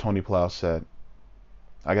what Tony Plow said,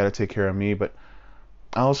 I got to take care of me, but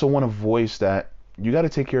I also want to voice that you got to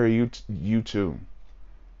take care of you too.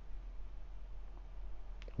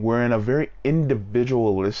 We're in a very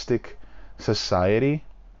individualistic society,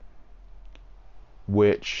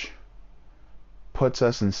 which puts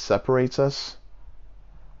us and separates us.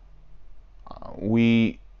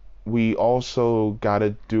 We also got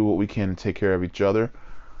to do what we can to take care of each other,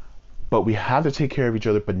 but we have to take care of each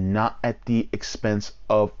other, but not at the expense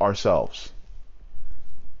of ourselves.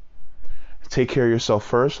 Take care of yourself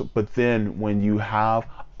first, but then when you have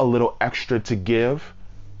a little extra to give,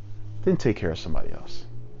 then take care of somebody else.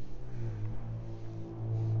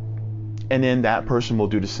 And then that person will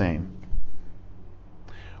do the same.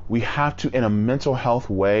 We have to, in a mental health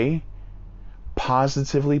way,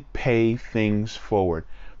 positively pay things forward.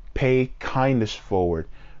 Pay kindness forward.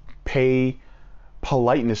 Pay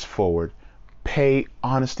politeness forward. Pay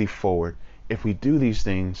honesty forward. If we do these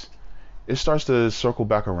things, it starts to circle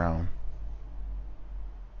back around.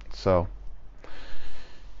 So,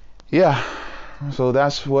 yeah. So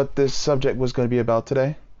that's what this subject was going to be about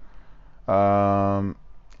today.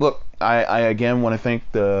 Look, I again want to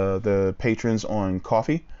thank the patrons on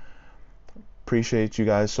Ko-fi. Appreciate you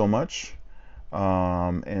guys so much.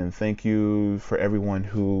 And thank you for everyone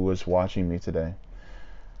who was watching me today.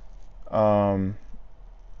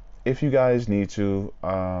 If you guys need to,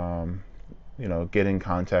 get in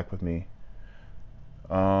contact with me,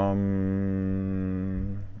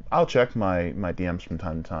 I'll check my DMs from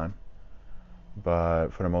time to time. But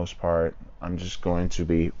for the most part, I'm just going to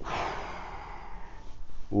be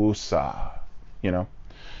USA,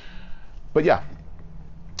 But yeah,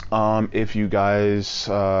 if you guys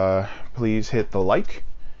please hit the like,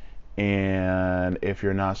 and if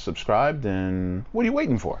you're not subscribed, then what are you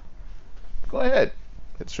waiting for? Go ahead,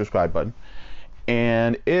 hit the subscribe button.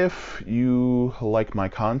 And if you like my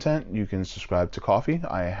content, you can subscribe to Ko-fi.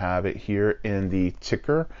 I have it here in the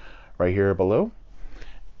ticker right here below.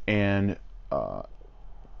 And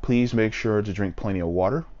please make sure to drink plenty of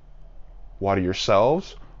water. Water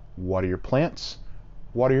yourselves, water your plants,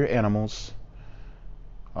 water your animals.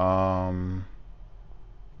 Yeah.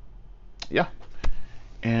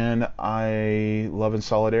 And I love and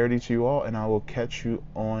solidarity to you all, and I will catch you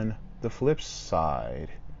on the flip side.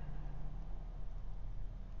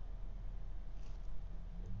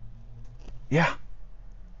 Yeah.